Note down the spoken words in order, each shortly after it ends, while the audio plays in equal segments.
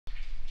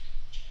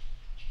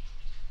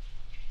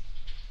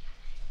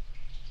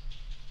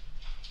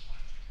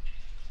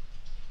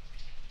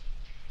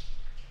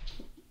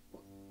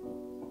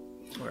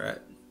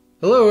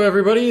Hello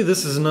everybody,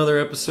 this is another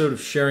episode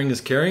of Sharing is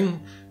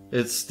Caring.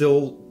 It's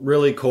still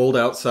really cold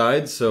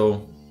outside,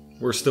 so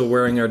we're still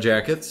wearing our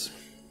jackets.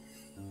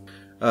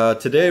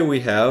 Today we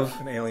have...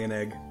 An alien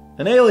egg.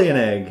 An alien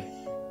egg!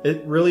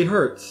 It really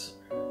hurts.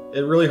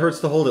 It really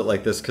hurts to hold it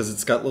like this because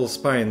it's got little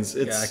spines.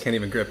 Yeah, I can't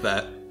even grip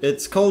that.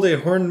 It's called a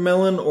horned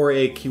melon or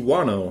a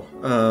Kiwano.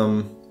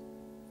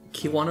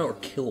 Kiwano or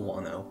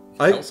Kilwano?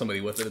 Tell somebody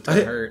with it, it's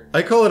gonna hurt.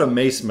 I call it a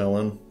mace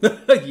melon.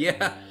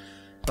 Yeah.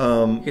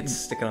 It's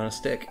sticking on a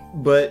stick.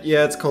 But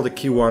yeah, it's called a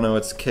Kiwano.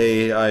 It's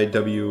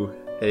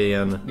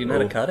K-I-W-A-N. Do you know how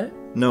to cut it?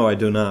 No, I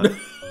do not.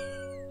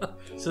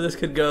 So this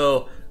could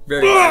go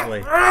very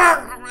badly.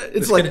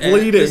 It's like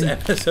bleeding. This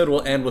episode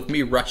will end with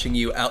me rushing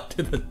you out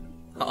to the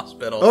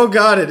hospital. Oh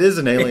god, it is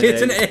an alien egg.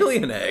 It's an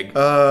alien egg.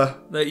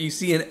 That you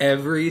see in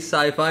every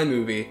sci-fi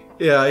movie.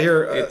 Yeah,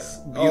 here. It's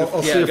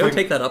beautiful. Yeah, go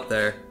take that up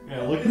there.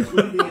 Yeah, look at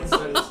the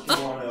inside of this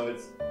Kiwano.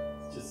 It's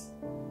just...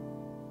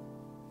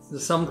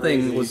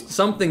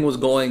 Something was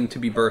going to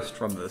be burst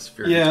from this.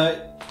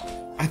 Yeah,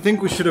 I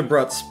think we should have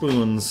brought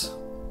spoons.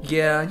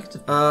 Yeah. You have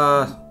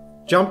to...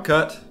 Jump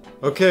cut.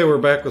 Okay, we're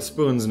back with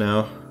spoons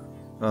now.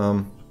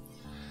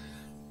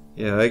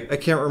 Yeah, I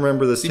can't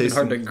remember this tasting. It's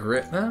hard to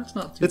grip. No, it's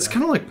not too It's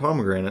kind of like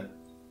pomegranate.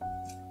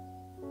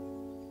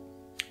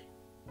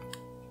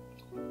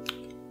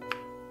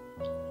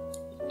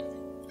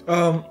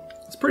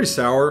 It's pretty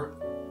sour.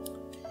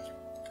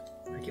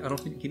 I don't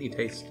think you can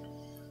taste.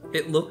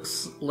 It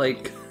looks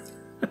like,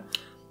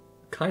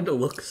 kind of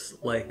looks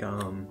like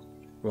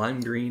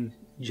lime green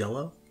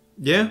Jello.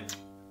 Yeah,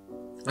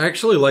 I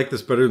actually like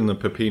this better than the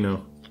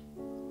pepino.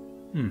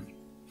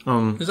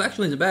 It's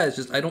actually not bad. It's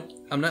just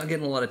I'm not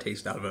getting a lot of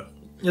taste out of it.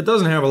 It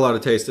doesn't have a lot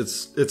of taste.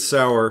 It's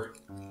sour.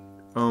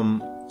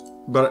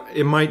 But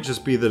it might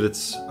just be that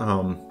it's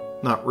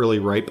not really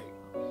ripe.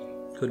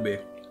 Could be.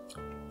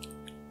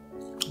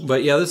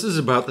 But yeah, this is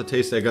about the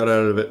taste I got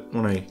out of it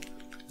when I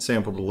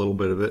sampled a little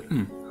bit of it.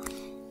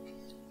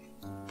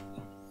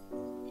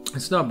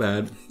 It's not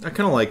bad. I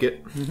kind of like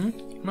it.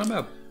 Not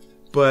bad.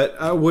 But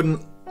I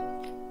wouldn't,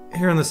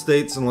 here in the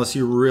States, unless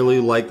you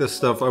really like this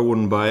stuff, I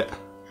wouldn't buy it.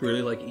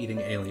 Really like eating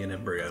alien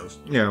embryos.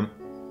 Yeah.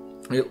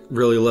 It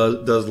really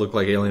does look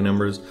like alien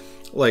embryos.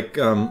 Like,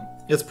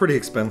 it's pretty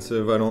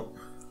expensive.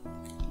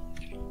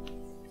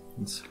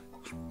 It's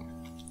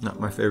not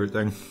my favorite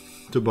thing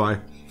to buy.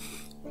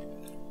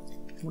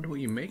 I wonder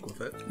what you make with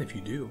it, if you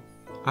do.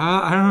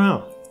 I don't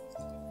know.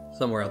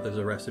 Somewhere out there's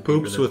a recipe.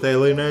 Poops with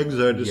alien eggs,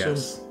 I'd assume.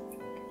 Yes.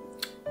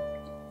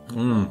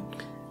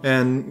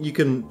 And you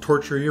can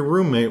torture your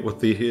roommate with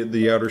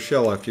the outer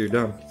shell after you're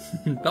done.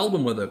 Pelt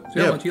him with it.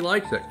 See how much he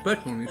likes it,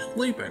 especially when he's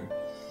sleeping.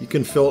 You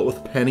can fill it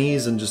with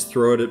pennies and just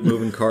throw it at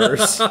moving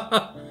cars.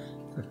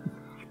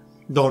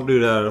 Don't do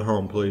that at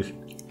home, please.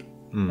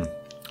 You're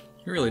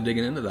really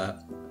digging into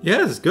that.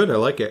 Yeah, it's good. I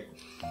like it.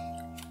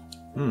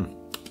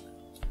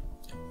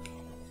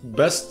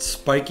 Best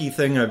spiky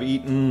thing I've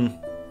eaten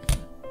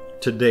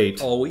to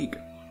date. All week.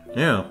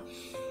 Yeah.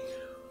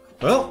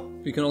 Well,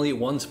 You can only eat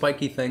one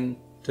spiky thing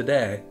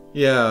today.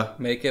 Yeah.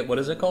 Make it, what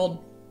is it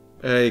called?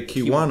 A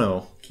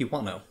Kiwano.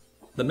 Kiwano.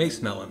 The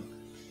mace melon.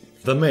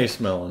 The mace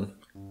melon.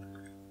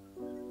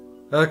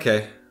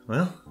 Okay,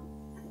 well.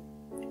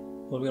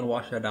 What are we going to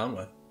wash that down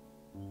with?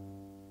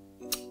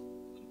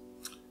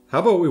 How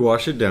about we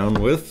wash it down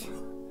with...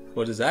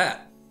 What is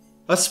that?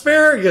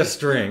 Asparagus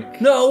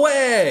drink! No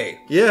way!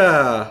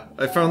 Yeah,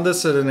 I found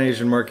this at an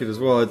Asian market as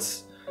well.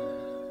 It's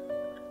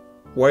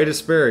white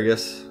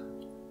asparagus.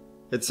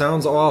 It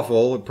sounds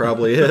awful, it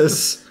probably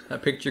is.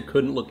 That picture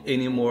couldn't look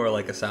any more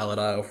like a salad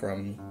aisle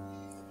from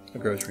a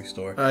grocery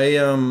store.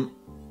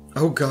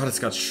 Oh god, it's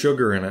got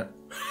sugar in it.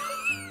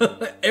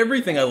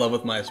 Everything I love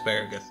with my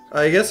asparagus.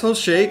 I guess I'll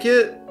shake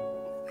it.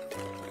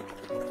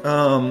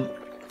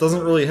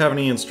 Doesn't really have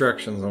any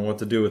instructions on what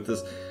to do with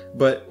this.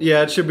 But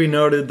yeah, it should be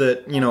noted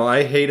that, you know,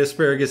 I hate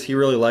asparagus, he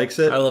really likes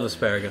it. I love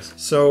asparagus.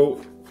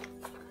 So...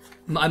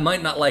 I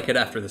might not like it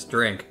after this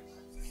drink.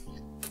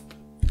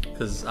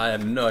 Because I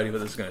have no idea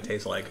what this is going to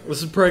taste like.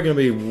 This is probably going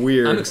to be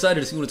weird. I'm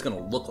excited to see what it's going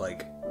to look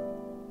like.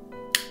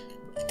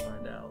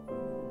 Find out.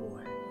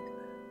 Boy.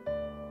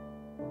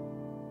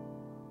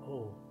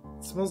 Oh.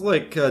 It smells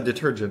like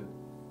detergent.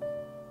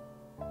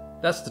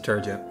 That's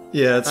detergent.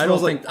 Yeah, it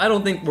smells I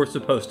don't think we're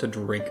supposed to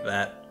drink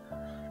that.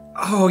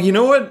 Oh, you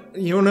know what?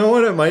 You know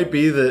what it might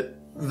be that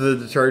the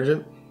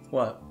detergent?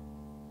 What?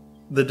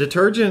 The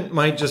detergent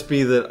might just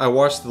be that I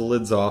washed the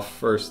lids off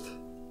first.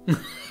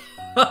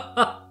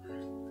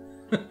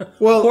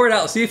 Well, pour it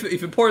out. See if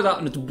it pours out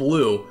and it's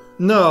blue.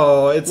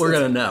 No, we're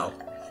gonna know.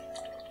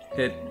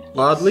 It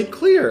oddly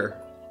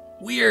clear.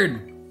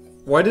 Weird.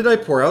 Why did I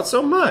pour out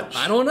so much?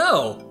 I don't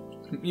know.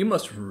 You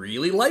must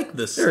really like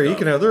this Here, stuff. you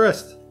can have the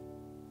rest.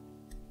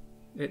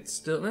 It's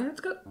still.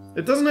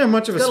 It doesn't have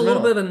much of a smell. It's got a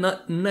little bit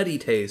of nutty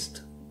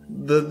taste.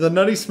 The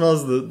nutty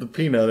smells the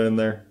peanut in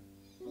there.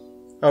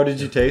 Oh, did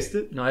you taste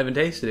it? No, I haven't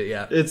tasted it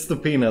yet. It's the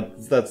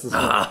peanut. That's the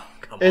smell. Ah,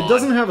 come on. It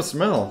doesn't have a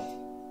smell.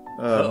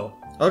 Oh.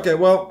 Okay,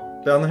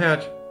 well, down the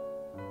hatch.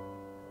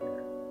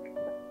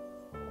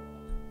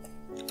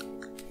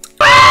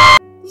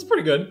 It's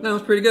pretty good. That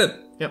was pretty good.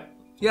 Yep.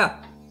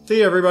 Yeah. See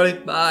you, everybody.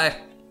 Bye.